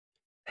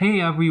Hey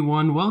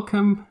everyone,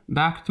 welcome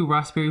back to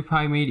Raspberry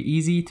Pi Made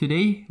Easy.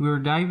 Today we're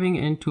diving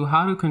into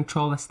how to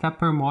control a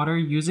stepper motor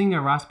using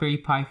a Raspberry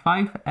Pi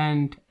 5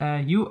 and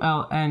a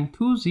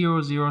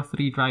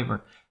ULN2003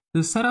 driver.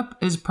 The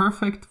setup is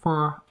perfect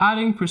for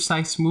adding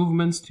precise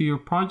movements to your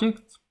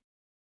project.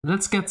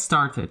 Let's get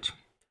started.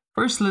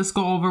 First, let's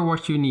go over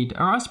what you need.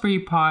 A Raspberry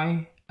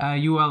Pi,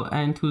 a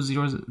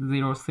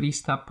ULN2003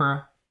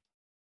 stepper,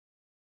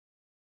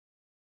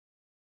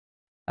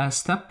 a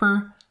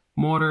stepper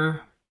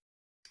motor,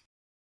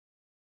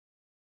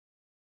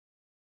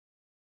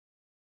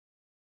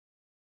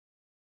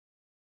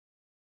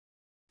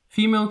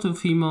 female to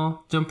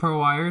female jumper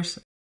wires.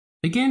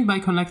 Begin by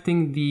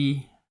connecting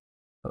the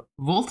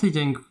voltage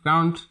and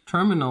ground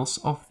terminals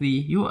of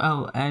the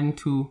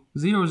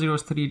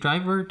ULN2003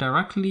 driver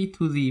directly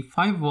to the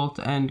 5V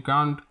and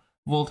ground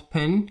volt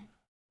pin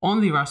on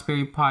the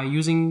Raspberry Pi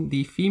using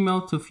the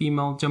female to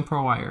female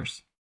jumper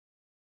wires.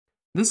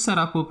 This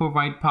setup will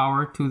provide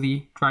power to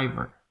the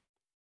driver.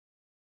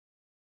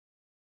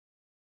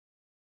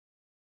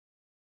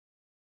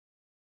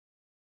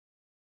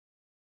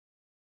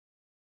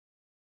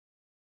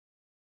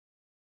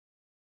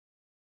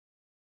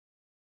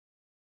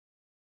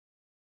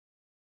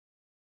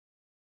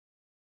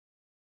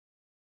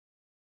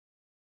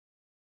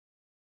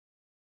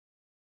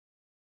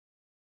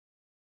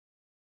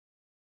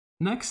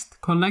 Next,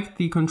 connect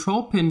the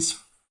control pins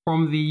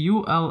from the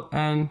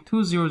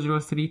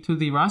ULN2003 to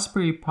the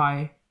Raspberry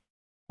Pi,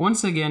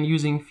 once again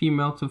using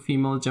female to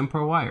female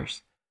jumper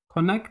wires.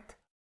 Connect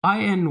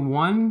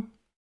IN1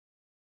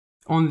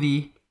 on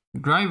the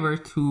driver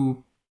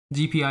to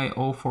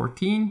GPIO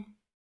 14,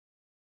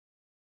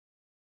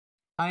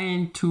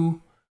 IN2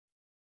 to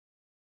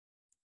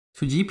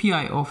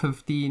GPIO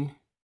 15,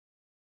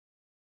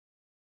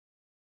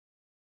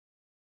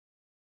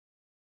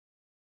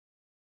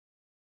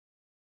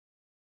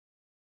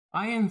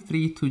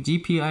 IN3 to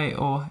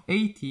GPIO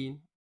 18,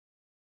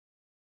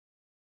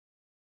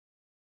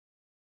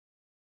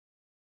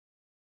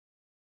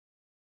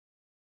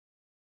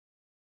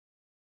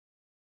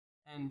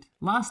 and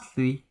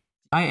lastly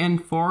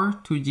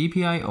IN4 to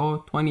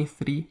GPIO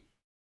 23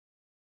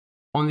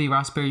 on the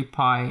Raspberry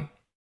Pi.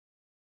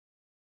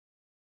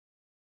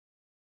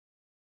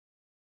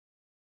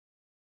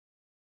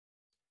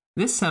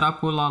 This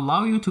setup will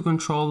allow you to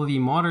control the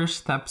motor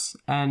steps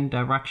and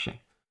direction.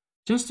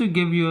 Just to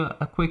give you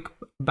a quick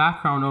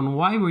background on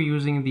why we're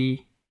using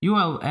the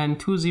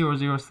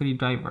ULN2003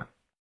 driver.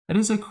 It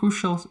is a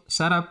crucial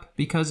setup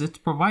because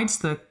it provides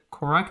the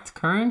correct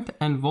current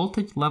and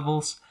voltage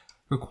levels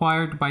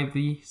required by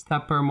the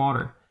stepper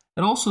motor.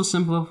 It also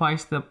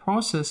simplifies the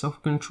process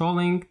of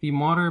controlling the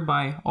motor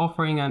by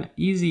offering an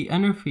easy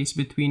interface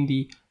between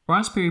the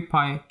Raspberry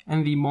Pi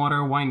and the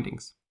motor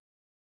windings.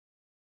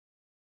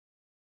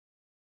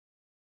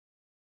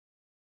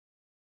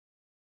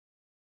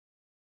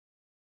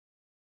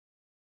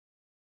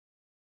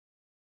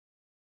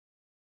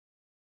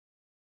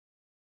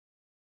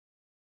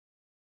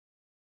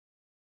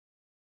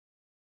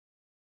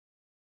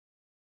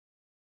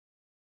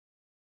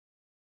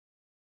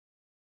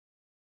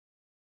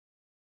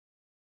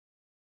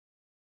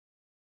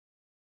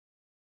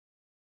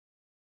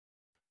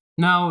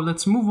 Now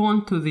let's move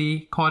on to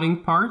the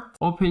coding part.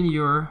 Open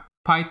your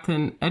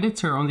Python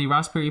editor on the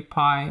Raspberry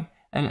Pi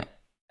and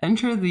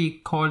enter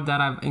the code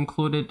that I've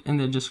included in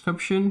the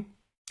description,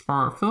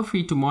 or feel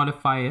free to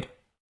modify it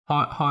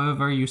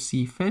however you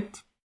see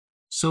fit.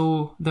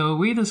 So the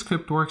way the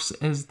script works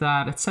is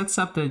that it sets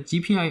up the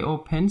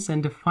GPIO pins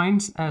and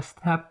defines a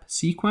step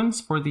sequence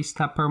for the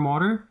stepper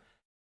motor.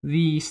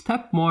 The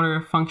step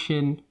motor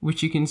function,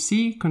 which you can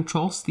see,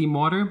 controls the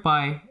motor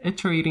by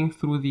iterating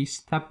through the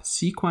step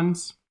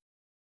sequence,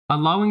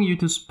 allowing you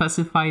to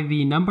specify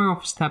the number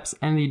of steps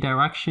and the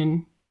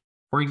direction.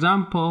 For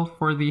example,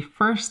 for the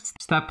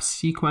first step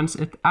sequence,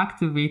 it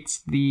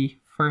activates the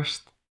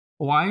first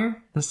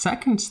wire. The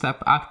second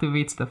step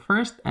activates the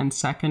first and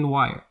second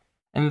wire.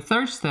 And the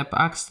third step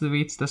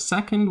activates the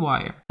second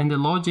wire. And the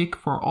logic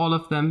for all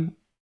of them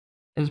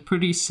is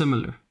pretty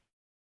similar.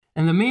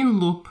 And the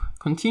main loop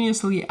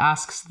continuously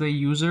asks the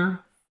user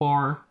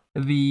for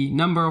the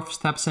number of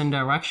steps and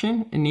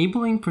direction,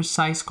 enabling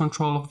precise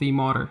control of the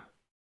motor.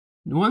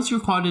 Once your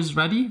code is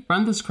ready,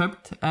 run the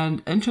script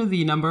and enter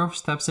the number of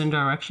steps and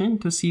direction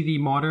to see the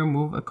motor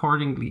move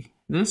accordingly.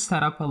 This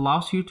setup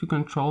allows you to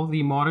control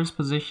the motor's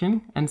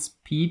position and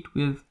speed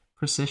with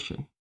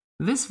precision.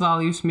 These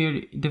values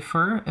may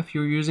differ if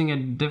you're using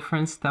a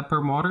different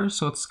stepper motor,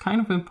 so it's kind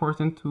of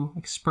important to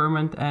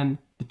experiment and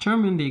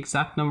determine the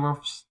exact number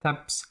of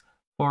steps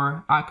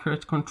for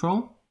accurate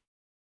control.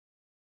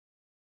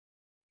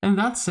 And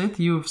that's it.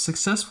 You've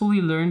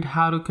successfully learned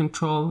how to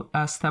control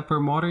a stepper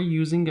motor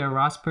using a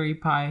Raspberry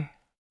Pi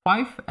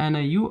 5 and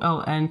a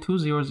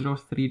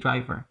ULN2003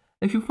 driver.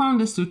 If you found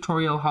this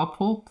tutorial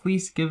helpful,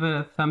 please give it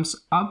a thumbs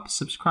up,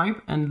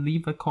 subscribe, and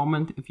leave a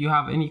comment if you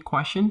have any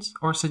questions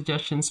or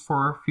suggestions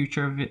for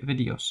future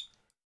videos.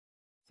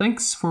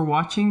 Thanks for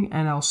watching,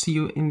 and I'll see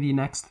you in the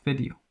next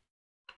video.